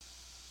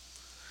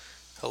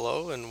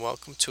Hello and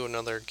welcome to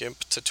another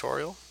GIMP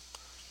tutorial.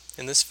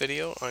 In this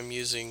video I'm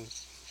using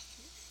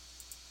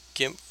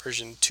GIMP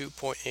version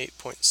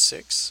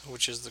 2.8.6,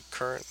 which is the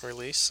current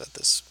release at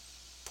this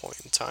point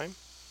in time.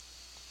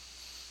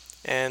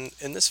 And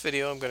in this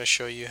video I'm going to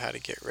show you how to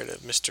get rid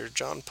of Mr.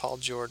 John Paul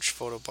George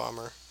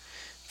photobomber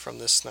from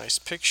this nice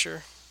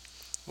picture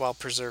while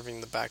preserving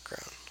the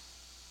background.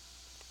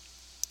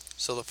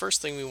 So the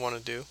first thing we want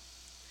to do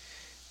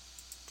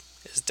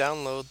is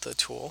download the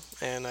tool,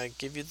 and I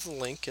give you the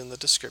link in the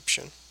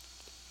description.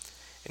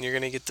 And you're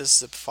going to get this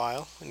zip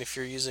file, and if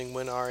you're using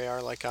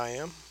WinRAR like I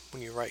am,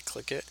 when you right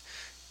click it,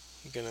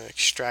 you're going to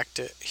extract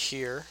it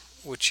here,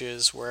 which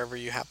is wherever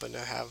you happen to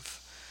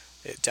have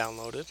it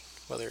downloaded,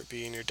 whether it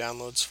be in your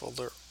downloads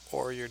folder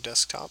or your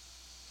desktop.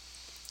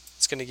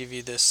 It's going to give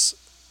you this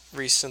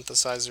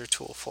Resynthesizer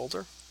tool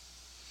folder.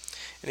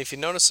 And if you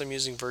notice, I'm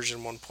using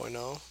version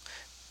 1.0.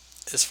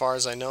 As far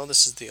as I know,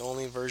 this is the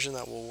only version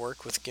that will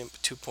work with GIMP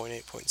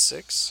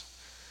 2.8.6.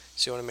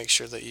 So you want to make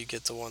sure that you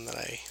get the one that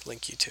I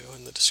link you to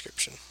in the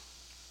description.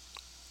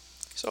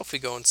 So if we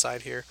go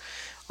inside here,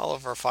 all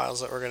of our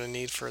files that we're going to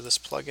need for this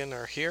plugin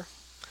are here.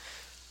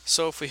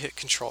 So if we hit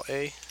Control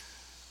A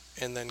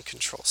and then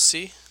Control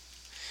C,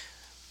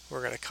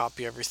 we're going to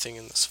copy everything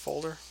in this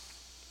folder.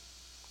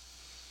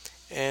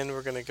 And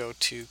we're going to go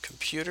to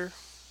Computer.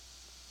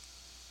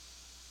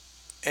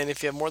 And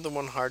if you have more than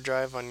one hard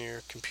drive on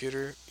your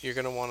computer, you're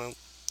going to want to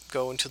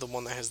go into the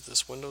one that has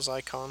this Windows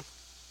icon.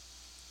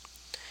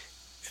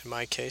 In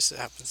my case, it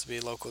happens to be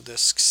local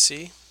disk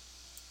C.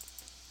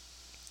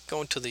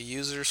 Go into the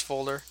users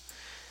folder,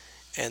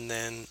 and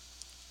then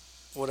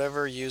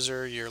whatever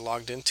user you're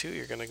logged into,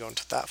 you're going to go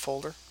into that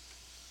folder.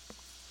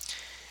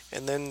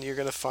 And then you're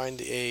going to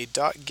find a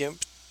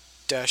 .gimp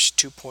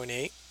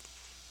 2.8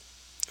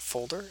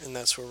 folder, and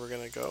that's where we're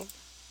going to go.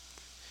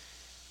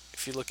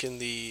 If you look in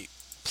the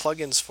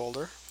plugins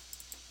folder,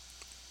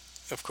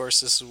 of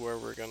course this is where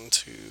we're going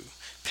to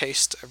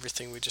paste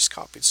everything we just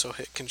copied. So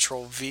hit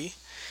Control V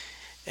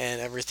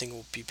and everything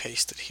will be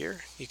pasted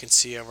here. You can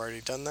see I've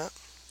already done that.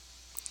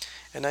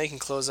 And now you can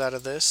close out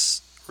of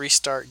this,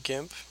 restart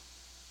GIMP,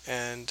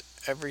 and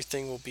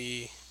everything will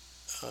be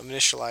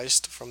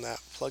initialized from that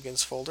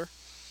plugins folder.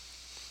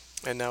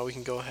 And now we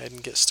can go ahead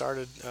and get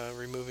started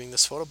removing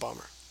this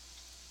photobomber.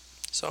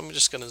 So I'm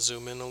just going to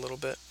zoom in a little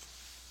bit.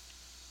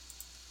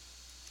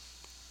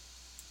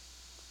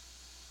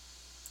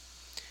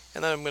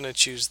 And then I'm going to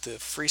choose the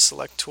free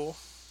select tool,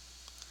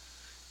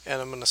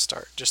 and I'm going to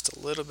start just a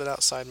little bit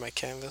outside my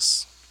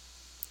canvas,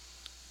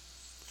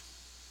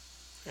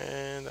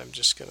 and I'm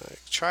just going to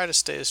try to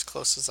stay as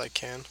close as I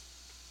can.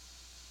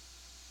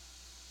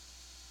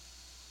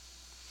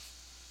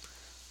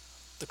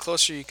 The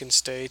closer you can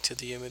stay to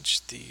the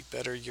image, the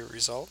better your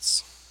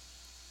results.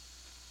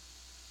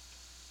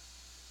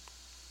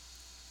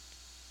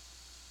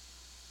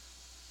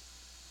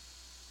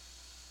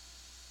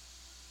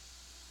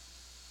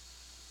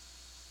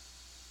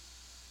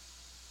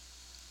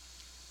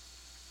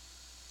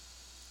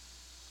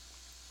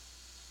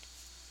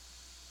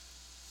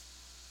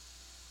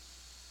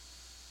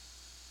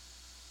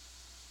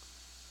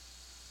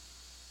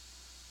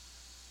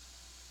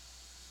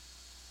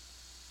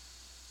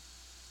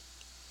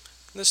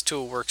 This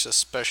tool works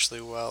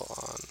especially well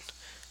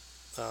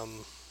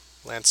on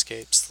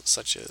landscapes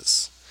such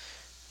as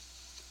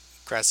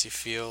grassy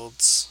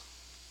fields,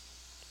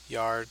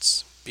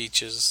 yards,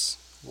 beaches,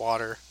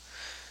 water,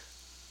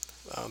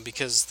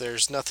 because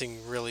there's nothing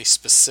really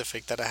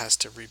specific that it has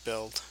to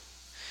rebuild.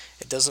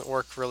 It doesn't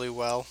work really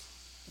well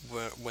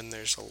when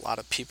there's a lot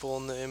of people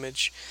in the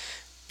image,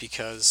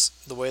 because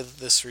the way that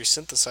this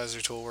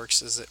Resynthesizer tool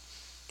works is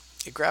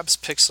it grabs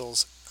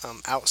pixels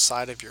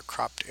outside of your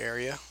cropped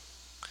area,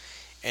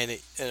 and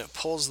it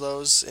pulls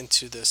those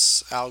into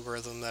this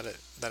algorithm that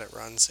it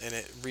runs, and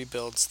it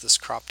rebuilds this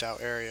cropped out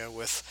area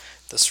with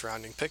the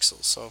surrounding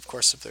pixels. So of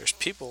course, if there's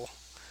people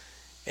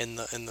in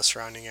the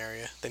surrounding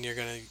area, then you're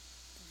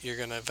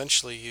gonna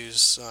eventually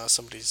use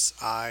somebody's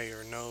eye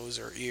or nose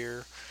or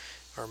ear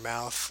or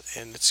mouth,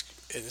 and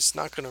it's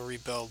not going to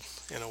rebuild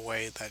in a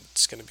way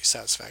that's going to be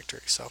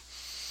satisfactory. So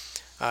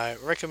I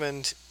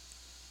recommend,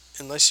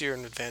 unless you're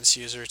an advanced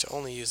user, to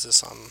only use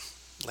this on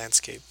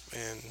landscape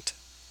and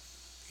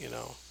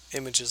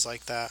images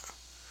like that.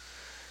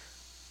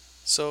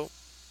 So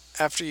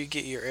after you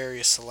get your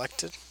area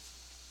selected,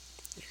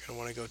 you're going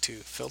to want to go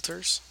to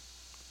Filters,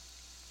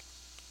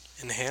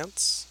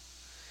 Enhance,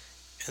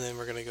 and then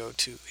we're going to go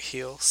to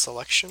Heal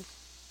Selection.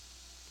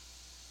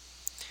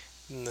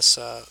 And this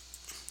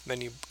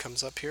menu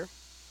comes up here.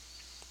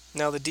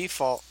 Now the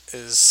default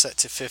is set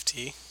to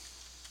 50,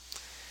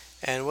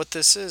 and what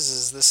this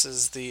is this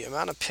is the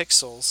amount of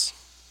pixels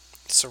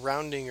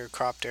surrounding your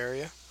cropped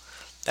area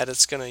that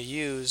it's going to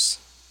use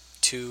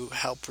to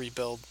help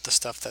rebuild the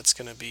stuff that's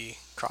going to be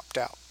cropped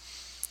out.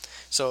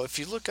 So if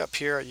you look up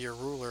here at your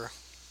ruler,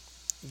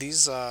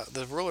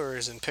 the ruler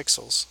is in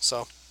pixels.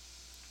 So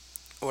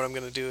what I'm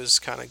going to do is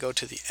kind of go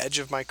to the edge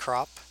of my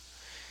crop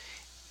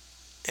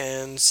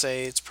and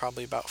say it's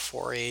probably about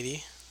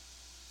 480.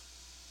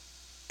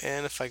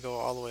 And if I go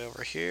all the way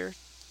over here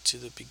to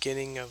the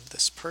beginning of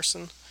this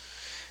person,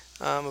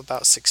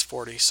 about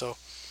 640. So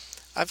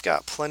I've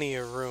got plenty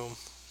of room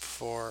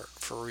for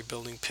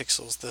rebuilding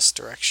pixels this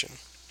direction.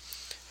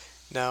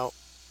 Now,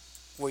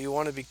 what you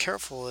want to be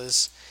careful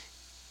is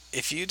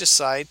if you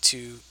decide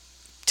to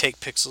take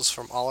pixels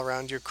from all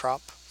around your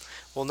crop,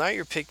 well, now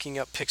you're picking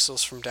up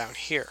pixels from down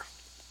here,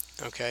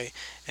 okay?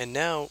 And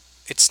now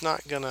it's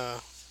not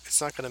gonna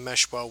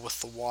mesh well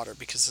with the water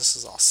because this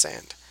is all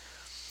sand.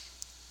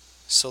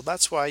 So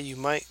that's why you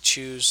might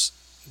choose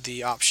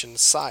the option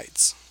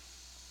sides.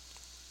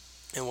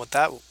 And what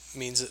that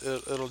means,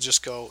 it'll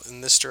just go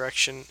in this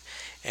direction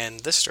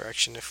and this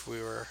direction if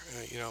we were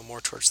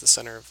more towards the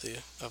center of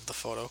the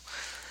photo.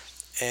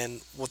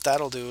 And what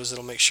that'll do is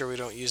it'll make sure we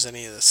don't use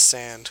any of the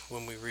sand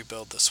when we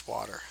rebuild this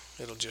water.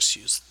 It'll just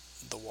use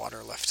the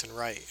water left and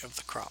right of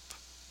the crop.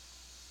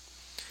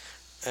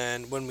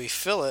 And when we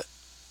fill it,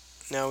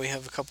 now we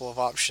have a couple of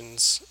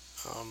options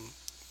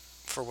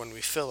for when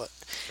we fill it.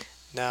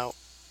 Now,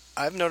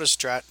 I've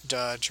noticed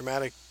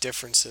dramatic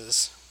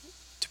differences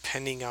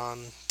depending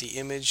on the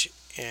image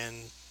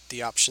and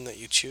the option that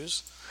you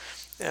choose.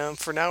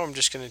 For now, I'm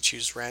just going to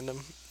choose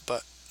random,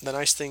 but the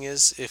nice thing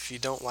is if you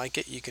don't like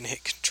it, you can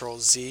hit Control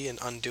Z and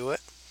undo it,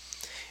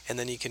 and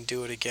then you can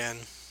do it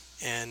again,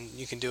 and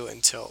you can do it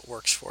until it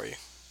works for you.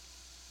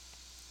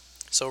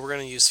 So we're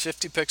going to use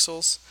 50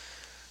 pixels.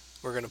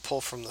 We're going to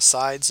pull from the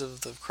sides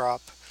of the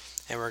crop,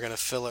 and we're going to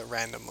fill it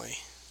randomly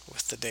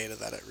with the data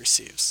that it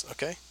receives.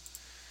 Okay?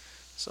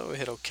 So we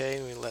hit OK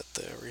and we let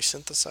the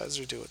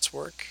Resynthesizer do its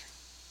work.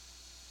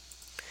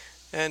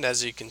 And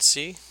as you can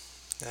see,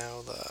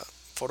 now the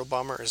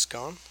photobomber is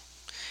gone.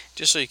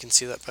 Just so you can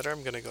see that better,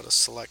 I'm going to go to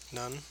Select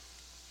None.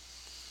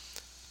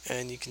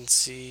 And you can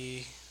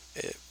see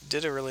it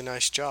did a really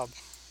nice job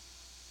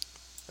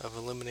of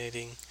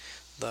eliminating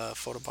the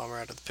photobomber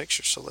out of the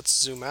picture. So let's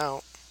zoom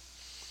out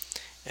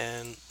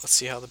and let's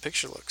see how the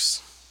picture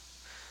looks.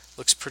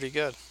 Looks pretty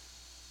good.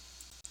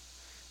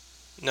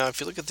 Now if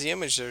you look at the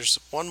image, there's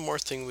one more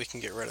thing we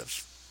can get rid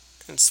of.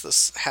 And it's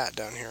this hat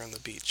down here on the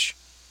beach.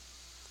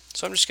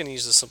 So I'm just going to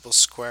use the simple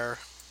square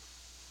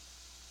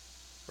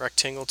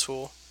rectangle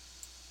tool.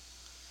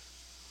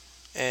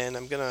 And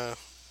I'm going to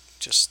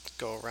just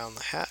go around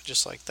the hat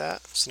just like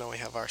that. So now we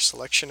have our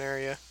selection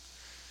area.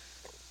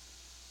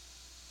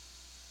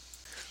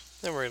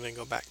 Then we're going to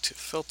go back to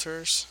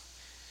Filters,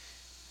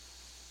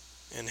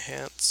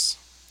 Enhance,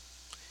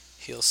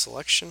 Heal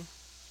Selection.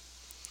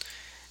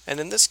 And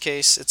in this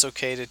case, it's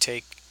okay to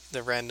take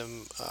the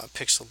random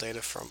pixel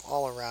data from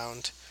all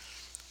around.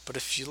 But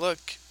if you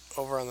look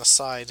over on the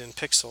side in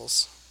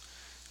pixels,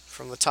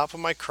 from the top of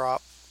my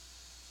crop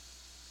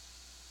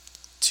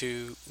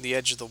to the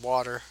edge of the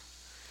water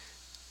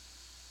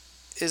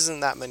isn't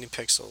that many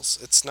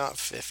pixels. It's not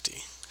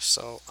 50.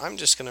 So I'm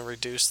just going to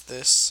reduce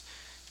this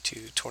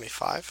to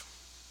 25.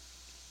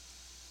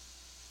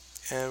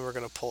 And we're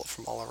going to pull it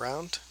from all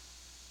around.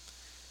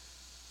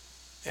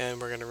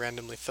 And we're going to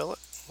randomly fill it.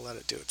 Let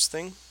it do its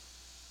thing.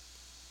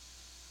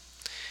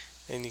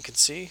 And you can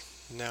see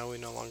now we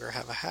no longer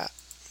have a hat.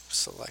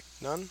 Select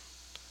None.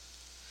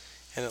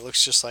 And it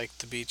looks just like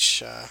the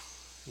beach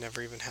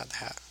never even had the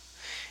hat.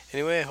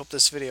 Anyway, I hope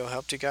this video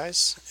helped you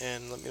guys,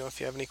 and let me know if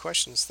you have any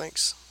questions.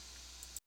 Thanks.